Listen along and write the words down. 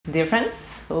Dear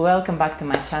friends, welcome back to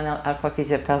my channel Alpha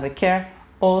Physio Pelvic Care,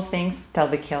 all things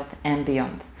pelvic health and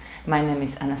beyond. My name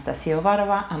is Anastasia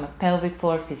Ovarova. I'm a pelvic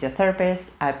floor physiotherapist.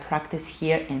 I practice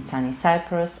here in sunny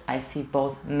Cyprus. I see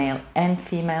both male and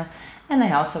female, and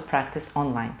I also practice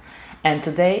online. And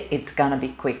today it's gonna be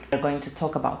quick. We're going to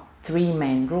talk about 3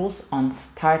 main rules on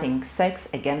starting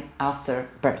sex again after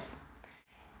birth.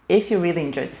 If you really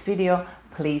enjoyed this video,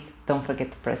 please don't forget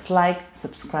to press like,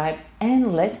 subscribe,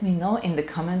 and let me know in the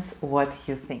comments what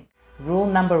you think. Rule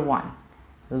number 1,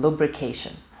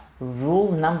 lubrication.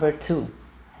 Rule number 2,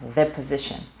 the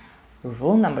position.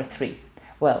 Rule number 3,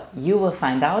 well, you will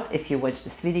find out if you watch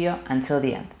this video until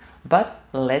the end. But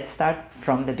let's start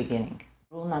from the beginning.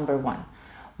 Rule number 1,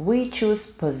 we choose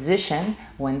position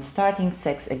when starting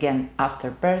sex again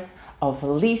after birth of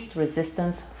least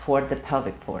resistance for the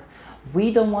pelvic floor.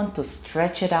 We don't want to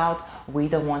stretch it out, we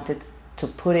don't want it to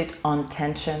put it on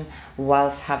tension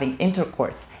whilst having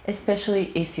intercourse,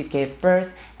 especially if you gave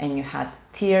birth and you had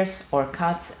tears or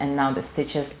cuts and now the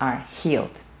stitches are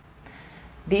healed.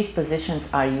 These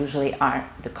positions are usually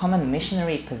the common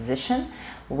missionary position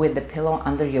with the pillow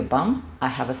under your bum. I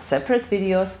have a separate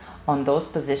videos on those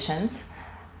positions.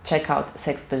 Check out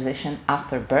sex position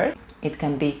after birth. It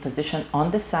can be positioned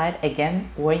on the side, again,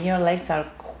 where your legs are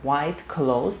quite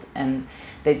closed and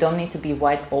they don't need to be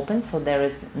wide open, so there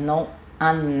is no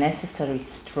unnecessary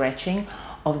stretching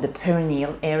of the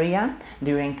perineal area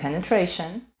during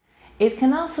penetration. It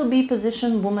can also be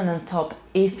positioned woman on top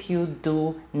if you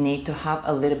do need to have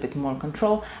a little bit more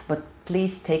control, but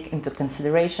please take into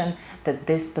consideration that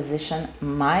this position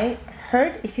might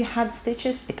hurt if you had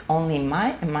stitches. It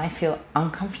might feel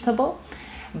uncomfortable,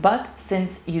 but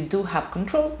since you do have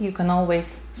control, you can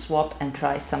always swap and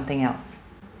try something else.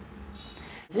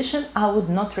 Position I would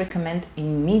not recommend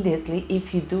immediately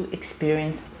if you do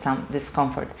experience some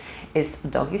discomfort is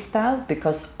doggy style,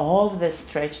 because all the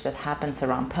stretch that happens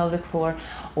around pelvic floor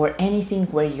or anything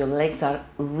where your legs are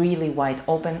really wide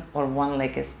open or one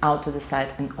leg is out to the side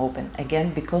and open,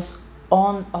 again because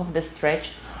of the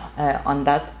stretch on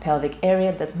that pelvic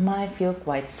area that might feel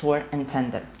quite sore and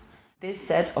tender. This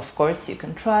said, of course, you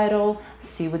can try it all,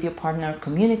 see with your partner,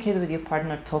 communicate with your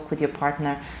partner, talk with your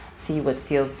partner, see what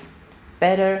feels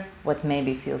better, what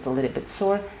maybe feels a little bit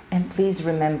sore. And please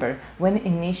remember, when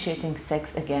initiating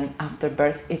sex again after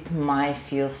birth, it might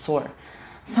feel sore.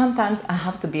 Sometimes I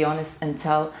have to be honest and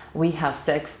tell we have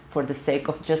sex for the sake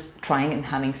of just trying and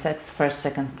having sex first,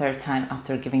 second, third time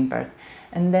after giving birth,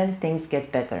 and then things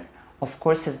get better. Of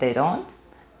course, if they don't,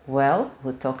 well,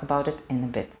 we'll talk about it in a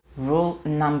bit. Rule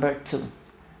number 2,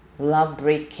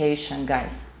 lubrication,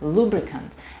 guys,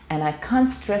 lubricant. And I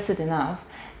can't stress it enough.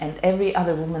 And every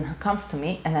other woman who comes to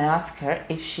me and I ask her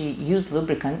if she used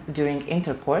lubricant during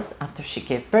intercourse after she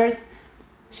gave birth,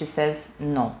 she says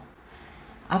no.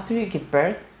 After you give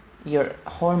birth, your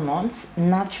hormones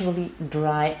naturally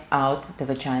dry out the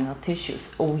vaginal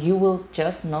tissues. You will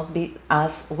just not be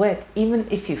as wet, even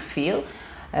if you feel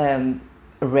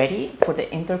ready for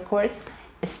the intercourse,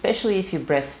 especially if you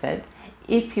breastfed.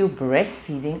 If you're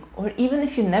breastfeeding, or even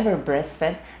if you never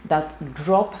breastfed, that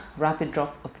rapid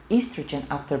drop of estrogen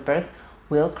after birth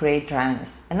will create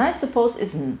dryness. And I suppose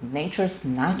it's nature's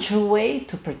natural way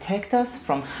to protect us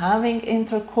from having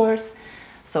intercourse,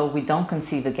 so we don't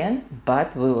conceive again,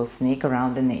 but we will sneak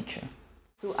around the nature.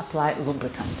 To apply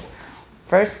lubricant,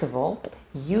 first of all,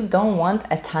 you don't want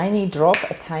a tiny drop,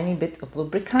 a tiny bit of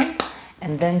lubricant,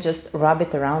 and then just rub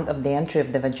it around of the entry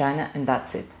of the vagina and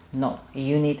that's it. No,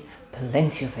 you need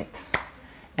plenty of it.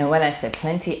 And when I say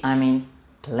plenty, I mean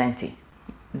plenty.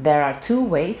 There are 2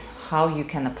 ways how you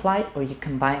can apply or you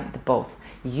combine the both.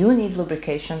 You need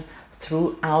lubrication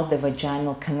throughout the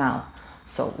vaginal canal.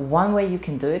 So one way you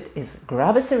can do it is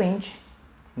grab a syringe,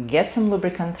 get some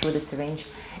lubricant through the syringe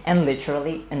and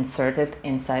literally insert it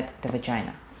inside the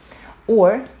vagina.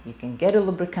 Or you can get a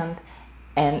lubricant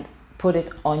and put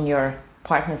it on your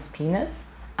partner's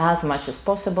penis as much as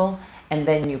possible, and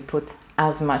then you put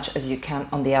as much as you can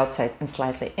on the outside and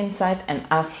slightly inside, and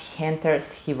as he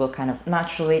enters, he will kind of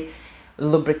naturally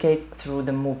lubricate through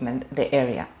the movement, the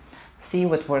area. See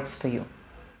what works for you.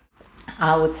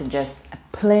 I would suggest a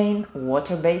plain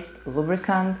water-based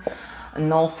lubricant,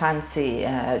 no fancy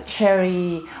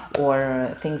cherry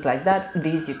or things like that.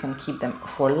 These you can keep them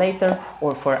for later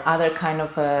or for other kind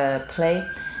of play.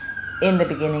 In the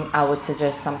beginning, I would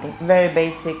suggest something very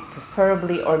basic,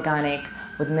 preferably organic,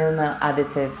 with minimal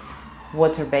additives,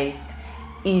 water-based,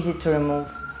 easy to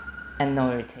remove, and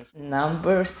no irritation.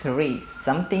 Number 3,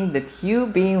 something that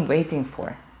you've been waiting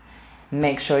for.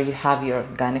 Make sure you have your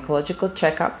gynecological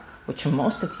checkup, which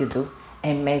most of you do,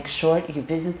 and make sure you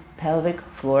visit pelvic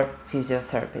floor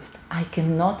physiotherapist. I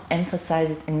cannot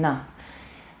emphasize it enough.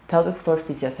 Pelvic floor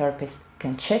physiotherapist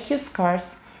can check your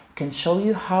scars, can show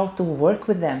you how to work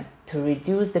with them to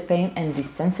reduce the pain and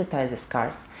desensitize the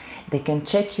scars. They can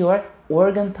check your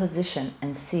organ position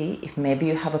and see if maybe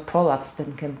you have a prolapse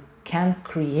that can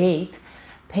create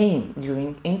pain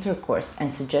during intercourse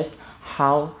and suggest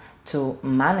how to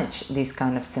manage these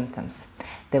kind of symptoms.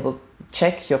 They will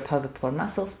check your pelvic floor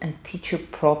muscles and teach you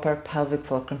proper pelvic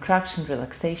floor contraction,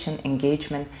 relaxation,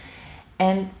 engagement,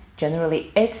 and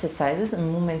generally exercises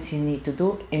and movements you need to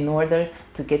do in order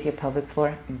to get your pelvic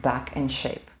floor back in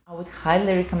shape. I would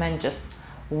highly recommend just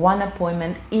one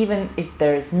appointment, even if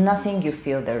there is nothing you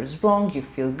feel there is wrong, you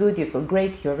feel good, you feel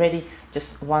great, you're ready,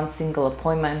 just one single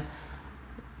appointment,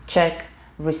 check,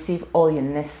 receive all your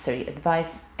necessary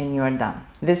advice, and you are done.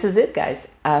 This is it, guys.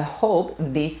 I hope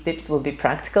these tips will be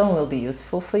practical and will be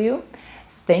useful for you.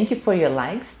 Thank you for your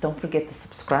likes. Don't forget to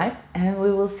subscribe, and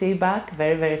we will see you back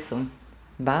very, very soon.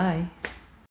 Bye.